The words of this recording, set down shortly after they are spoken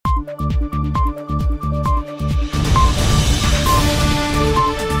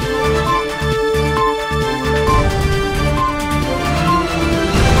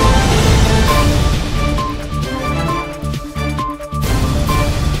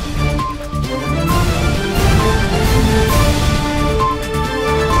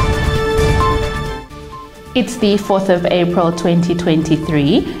It's the 4th of April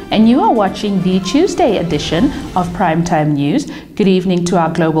 2023, and you are watching the Tuesday edition of Primetime News. Good evening to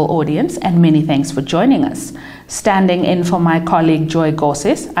our global audience, and many thanks for joining us. Standing in for my colleague Joy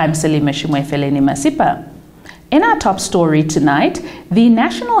Gosses, I'm Selima Shimwefeleni Masipa. In our top story tonight, the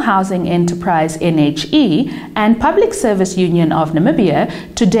National Housing Enterprise NHE and Public Service Union of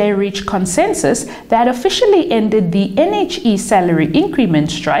Namibia today reached consensus that officially ended the NHE salary increment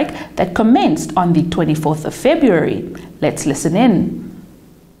strike that commenced on the 24th of February. Let's listen in.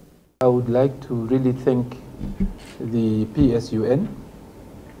 I would like to really thank the PSUN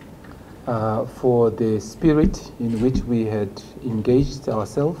for the spirit in which we had engaged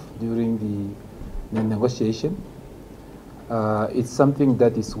ourselves during the negotiation. It's something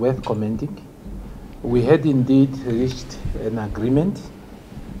that is worth commending. We had indeed reached an agreement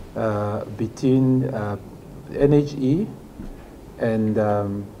between NHE and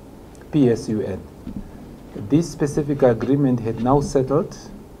PSUN. This specific agreement had now settled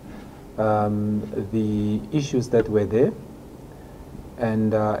the issues that were there,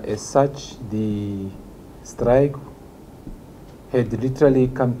 and as such the strike had literally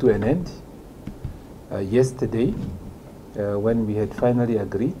come to an end yesterday when we had finally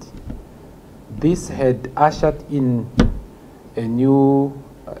agreed. This had ushered in a new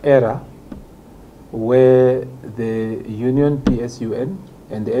era where the union PSUN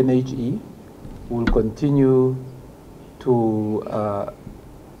and the NHE will continue to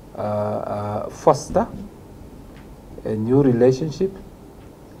foster a new relationship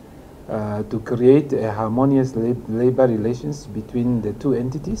to create a harmonious labor relations between the two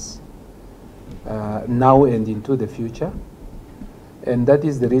entities now and into the future. And that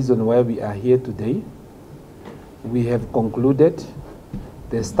is the reason why we are here today. We have concluded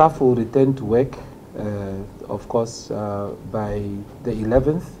the staff will return to work, of course, by the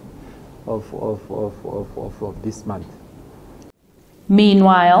 11th of this month.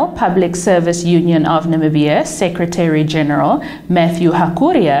 Meanwhile, Public Service Union of Namibia Secretary General Matthew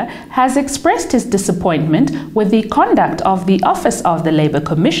Hakuria has expressed his disappointment with the conduct of the Office of the Labour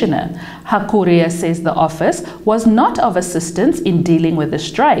Commissioner. Hakuria says the office was not of assistance in dealing with the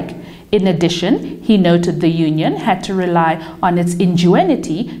strike. In addition, he noted the union had to rely on its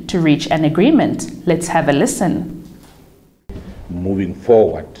ingenuity to reach an agreement. Let's have a listen. Moving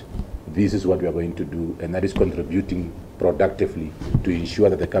forward, this is what we are going to do, and that is contributing productively to ensure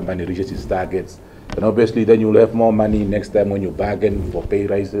that the company reaches its targets. And obviously then you will have more money next time when you bargain for pay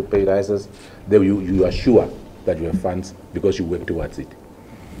rises. Then you are sure that you have funds because you work towards it.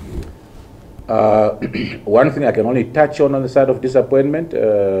 One thing I can only touch on the side of disappointment,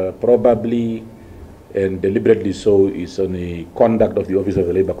 probably and deliberately so, is on the conduct of the Office of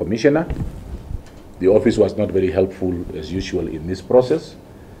the Labour Commissioner. The office was not very helpful as usual in this process,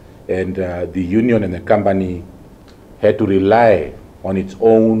 and the union and the company had to rely on its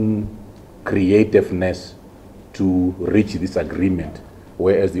own creativeness to reach this agreement,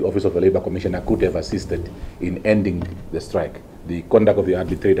 whereas the Office of the Labour Commissioner could have assisted in ending the strike. The conduct of the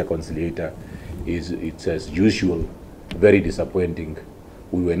arbitrator conciliator it's as usual, very disappointing.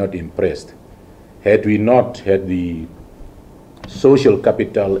 We were not impressed. Had we not had the social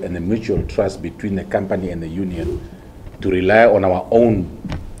capital and the mutual trust between the company and the union to rely on our own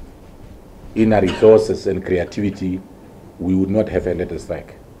inner resources and creativity, we would not have ended the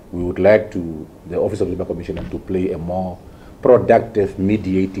strike. We would like the Office of the Labour Commissioner to play a more productive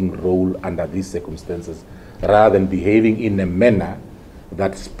mediating role under these circumstances, rather than behaving in a manner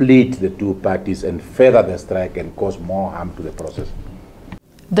that split the two parties and further the strike and cause more harm to the process.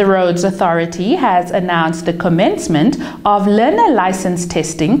 The Roads Authority has announced the commencement of learner license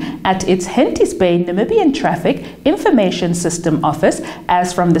testing at its Henties Bay Namibian Traffic Information System office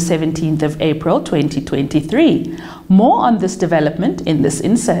as from the 17th of April 2023. More on this development in this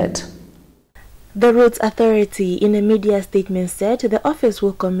insert. The Roads Authority, in a media statement, said the office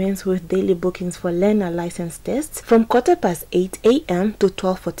will commence with daily bookings for learner license tests from 8:15 a.m. to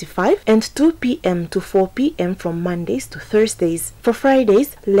 12:45 and 2 p.m. to 4 p.m. from Mondays to Thursdays. For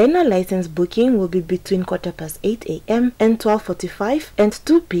Fridays, learner license booking will be between 8:15 a.m. and 12:45 and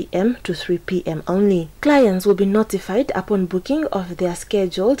 2 p.m. to 3 p.m. only. Clients will be notified upon booking of their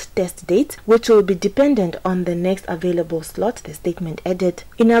scheduled test date, which will be dependent on the next available slot, the statement added.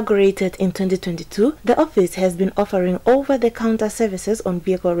 Inaugurated in 2022, the office has been offering over-the-counter services on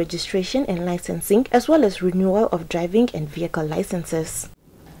vehicle registration and licensing, as well as renewal of driving and vehicle licenses.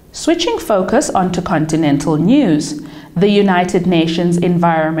 Switching focus onto continental news, the United Nations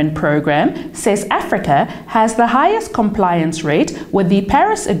Environment Programme says Africa has the highest compliance rate with the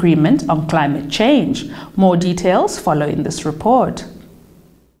Paris Agreement on climate change. More details follow in this report.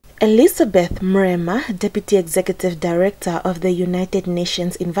 Elizabeth Mrema, Deputy Executive Director of the United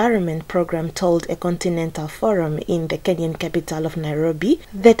Nations Environment Programme, told a Continental Forum in the Kenyan capital of Nairobi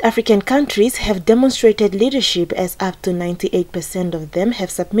that African countries have demonstrated leadership as up to 98% of them have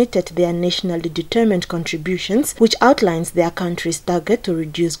submitted their nationally determined contributions, which outlines their country's target to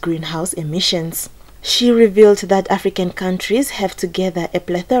reduce greenhouse emissions. She revealed that African countries have together a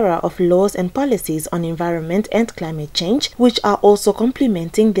plethora of laws and policies on environment and climate change, which are also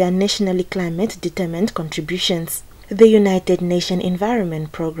complementing their nationally climate-determined contributions. The United Nations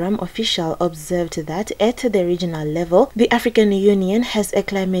Environment Programme official observed that at the regional level, the African Union has a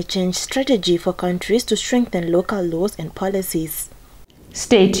climate change strategy for countries to strengthen local laws and policies.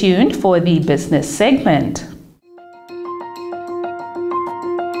 Stay tuned for the business segment.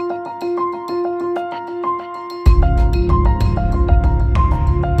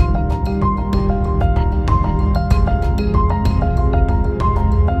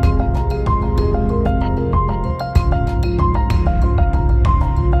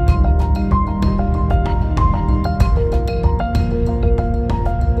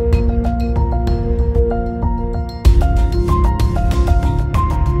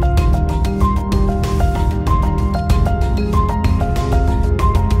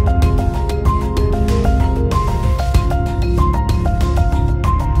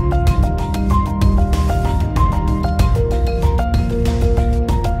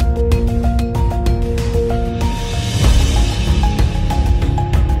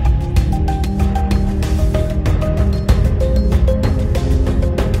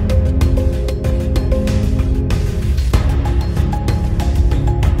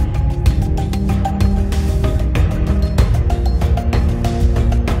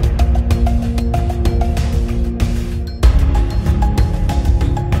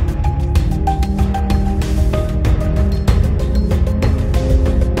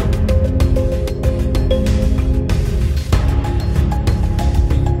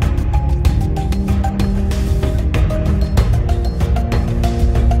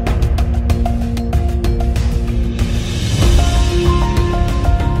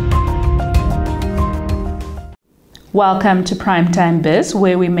 Welcome to Primetime Biz,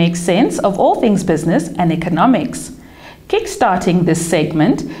 where we make sense of all things business and economics. Kickstarting this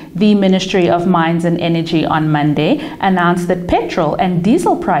segment, the Ministry of Mines and Energy on Monday announced that petrol and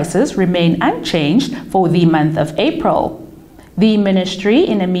diesel prices remain unchanged for the month of April. The ministry,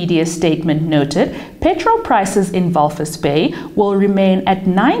 in a media statement, noted petrol prices in Walvis Bay will remain at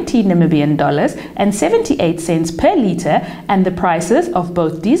 90 Namibian dollars and 78 cents per litre, and the prices of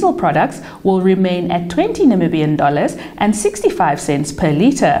both diesel products will remain at 20 Namibian dollars and 65 cents per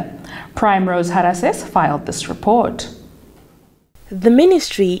litre. Primrose Harases filed this report. The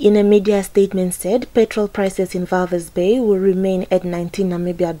ministry, in a media statement, said petrol prices in Walvis Bay will remain at 19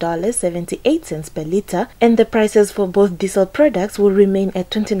 Namibia dollars 78 cents per litre, and the prices for both diesel products will remain at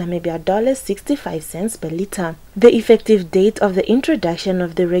 20 Namibia dollars 65 cents per litre. The effective date of the introduction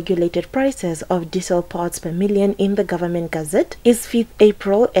of the regulated prices of diesel parts per million in the Government Gazette is 5th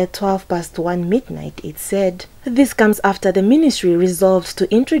April at 1:12 midnight, it said. This comes after the ministry resolved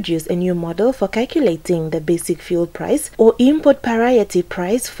to introduce a new model for calculating the basic fuel price or import parity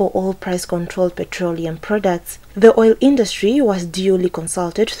price for all price-controlled petroleum products. The oil industry was duly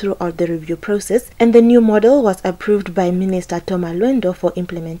consulted throughout the review process, and the new model was approved by Minister Toma Lwendo for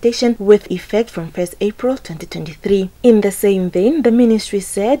implementation with effect from 1st April 2023. In the same vein, the ministry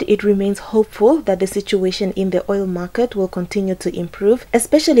said it remains hopeful that the situation in the oil market will continue to improve,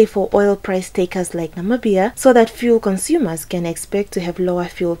 especially for oil price takers like Namibia, so that fuel consumers can expect to have lower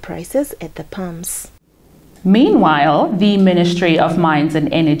fuel prices at the pumps. Meanwhile, the Ministry of Mines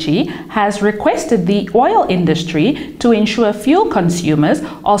and Energy has requested the oil industry to ensure fuel consumers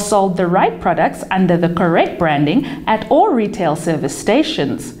are sold the right products under the correct branding at all retail service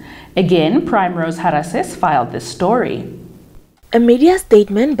stations. Again, Primrose Harases filed this story. A media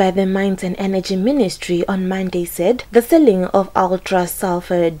statement by the Mines and Energy Ministry on Monday said the selling of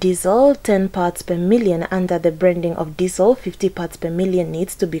ultra-sulfur diesel 10 parts per million under the branding of diesel 50 parts per million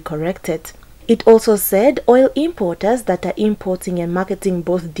needs to be corrected. It also said oil importers that are importing and marketing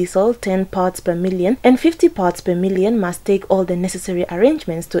both diesel 10 parts per million and 50 parts per million must take all the necessary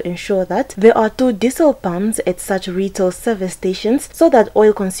arrangements to ensure that there are 2 diesel pumps at such retail service stations so that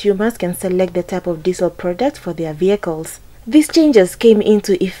oil consumers can select the type of diesel product for their vehicles. These changes came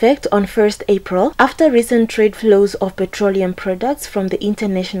into effect on 1st April after recent trade flows of petroleum products from the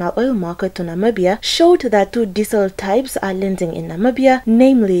international oil market to Namibia showed that 2 diesel types are landing in Namibia,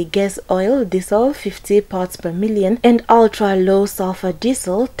 namely gas oil diesel 50 parts per million and ultra-low sulfur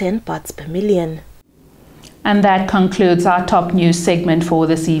diesel 10 parts per million. And that concludes our top news segment for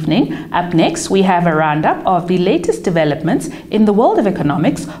this evening. Up next, we have a roundup of the latest developments in the world of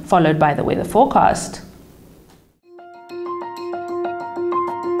economics, followed by the weather forecast.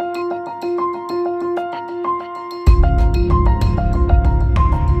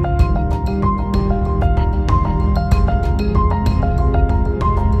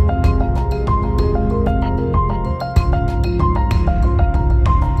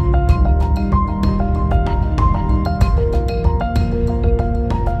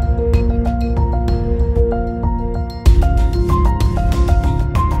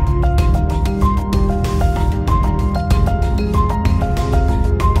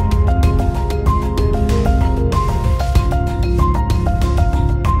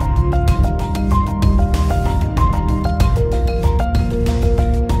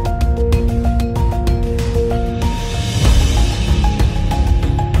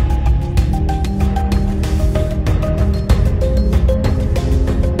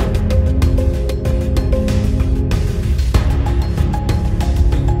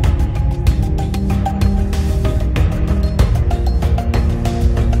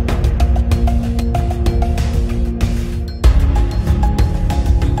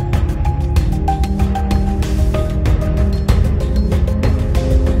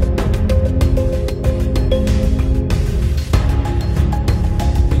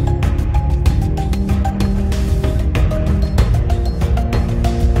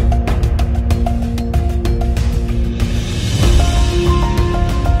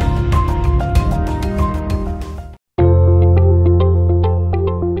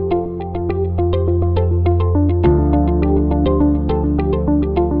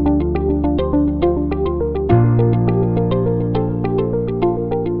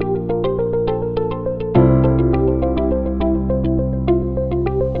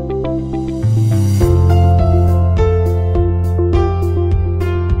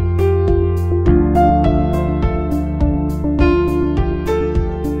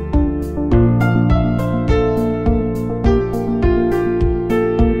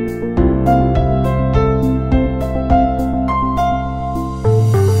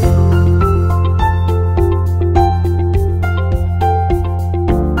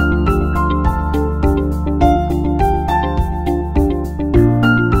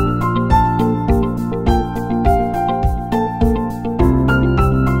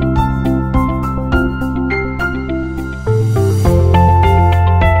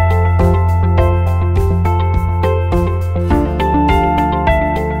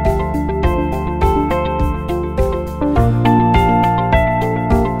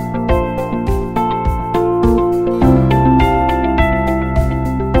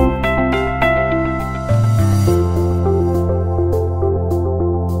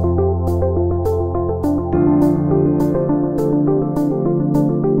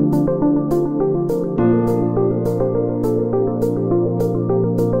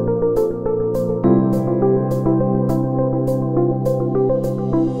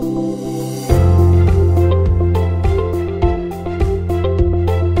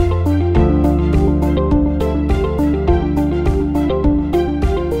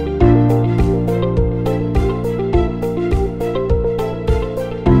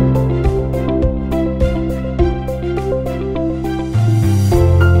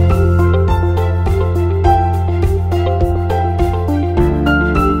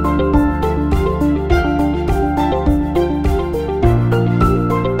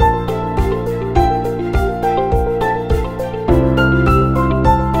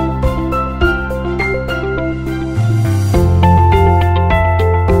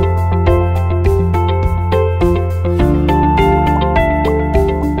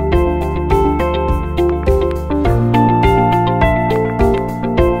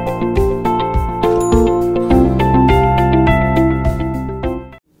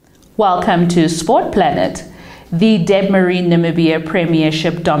 Welcome to Sport Planet. The Debmarine Namibia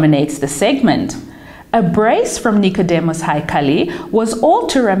Premiership dominates the segment. A brace from Nicodemus Haikali was all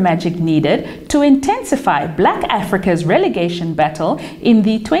Tura Magic needed to intensify Black Africa's relegation battle in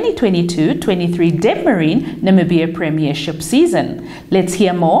the 2022-23 Debmarine Namibia Premiership season. Let's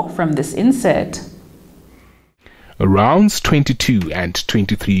hear more from this insert. Rounds 22 and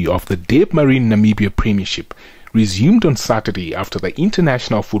 23 of the Debmarine Namibia Premiership resumed on Saturday after the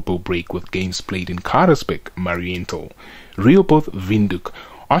international football break with games played in Karasburg, Mariental, Rehoboth, Windhoek,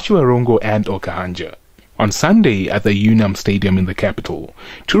 Oshawa Rongo and Okahanja. On Sunday at the Unam Stadium in the capital,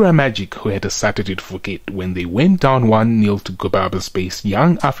 Tura Magic, who had a Saturday to forget when they went down 1-0 to Gobabas-based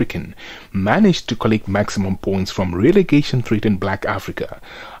Young African, managed to collect maximum points from relegation-threatened Black Africa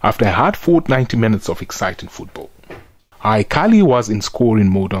after a hard-fought 90 minutes of exciting football. Aikali was in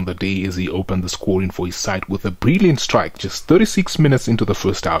scoring mode on the day as he opened the scoring for his side with a brilliant strike just 36 minutes into the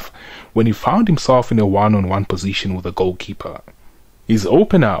first half when he found himself in a one-on-one position with the goalkeeper. His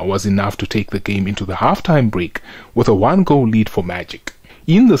opener was enough to take the game into the half-time break with a 1-goal lead for Magic.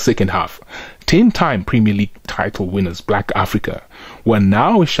 In the second half, 10-time Premier League title winners Black Africa, who are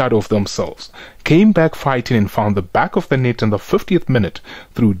now a shadow of themselves, came back fighting and found the back of the net in the 50th minute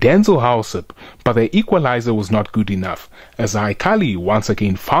through Denzel Howsep, but their equalizer was not good enough, as Aikali once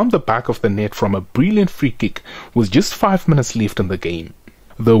again found the back of the net from a brilliant free kick with just 5 minutes left in the game.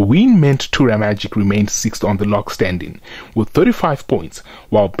 The win meant Tura Magic remained 6th on the log standing with 35 points,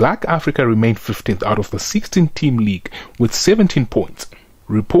 while Black Africa remained 15th out of the 16-team league with 17 points.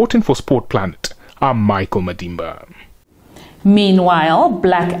 Reporting for Sport Planet, I'm Michael Madimba. Meanwhile,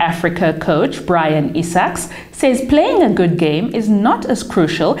 Black Africa coach Brian Isaacs says playing a good game is not as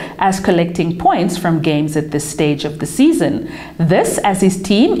crucial as collecting points from games at this stage of the season. This as his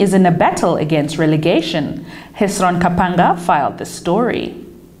team is in a battle against relegation. Hesron Kapanga filed the story.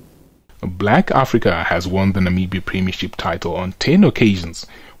 Black Africa has won the Namibia Premiership title on 10 occasions,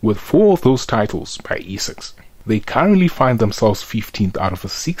 with 4 of those titles by Isaacs. They currently find themselves 15th out of a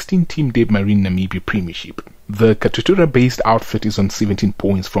 16-team Debmarine Namibia Premiership. The Katutura-based outfit is on 17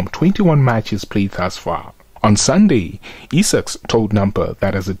 points from 21 matches played thus far. On Sunday, Isaacs told Nampa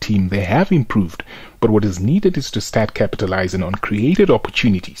that as a team they have improved, but what is needed is to start capitalizing on created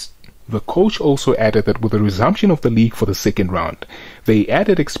opportunities. The coach also added that with the resumption of the league for the second round, they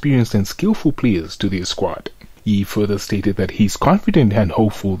added experienced and skillful players to their squad. He further stated that he is confident and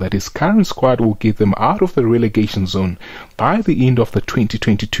hopeful that his current squad will get them out of the relegation zone by the end of the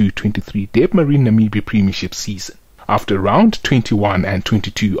 2022-23 Debmarine Namibia Premiership season. After round 21 and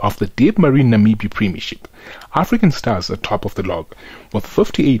 22 of the Debmarine Namibia Premiership, African Stars are top of the log with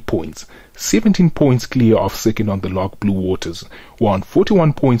 58 points, 17 points clear of second on the log Blue Waters, who are on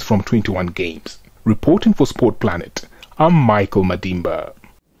 41 points from 21 games. Reporting for Sport Planet, I'm Michael Madimba.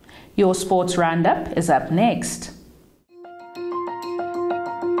 Your sports roundup is up next.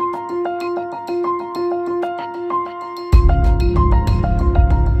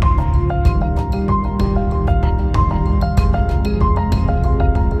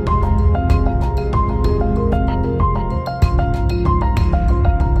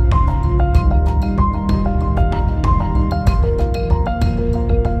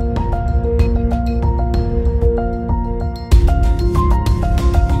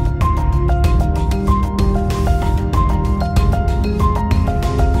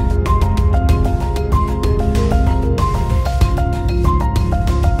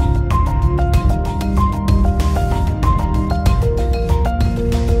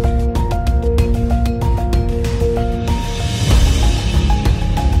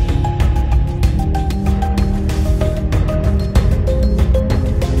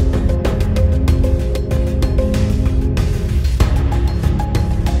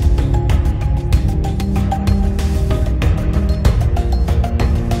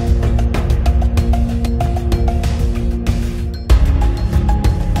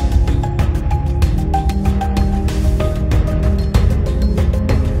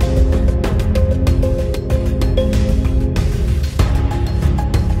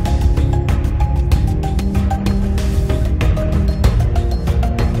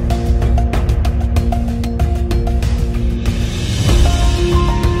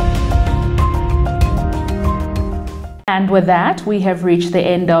 And with that, we have reached the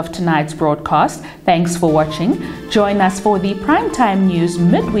end of tonight's broadcast. Thanks for watching. Join us for the Primetime News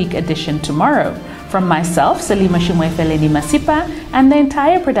Midweek edition tomorrow. From myself, Salima Shimwefeleni Masipa, and the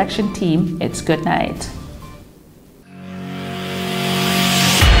entire production team, it's good night.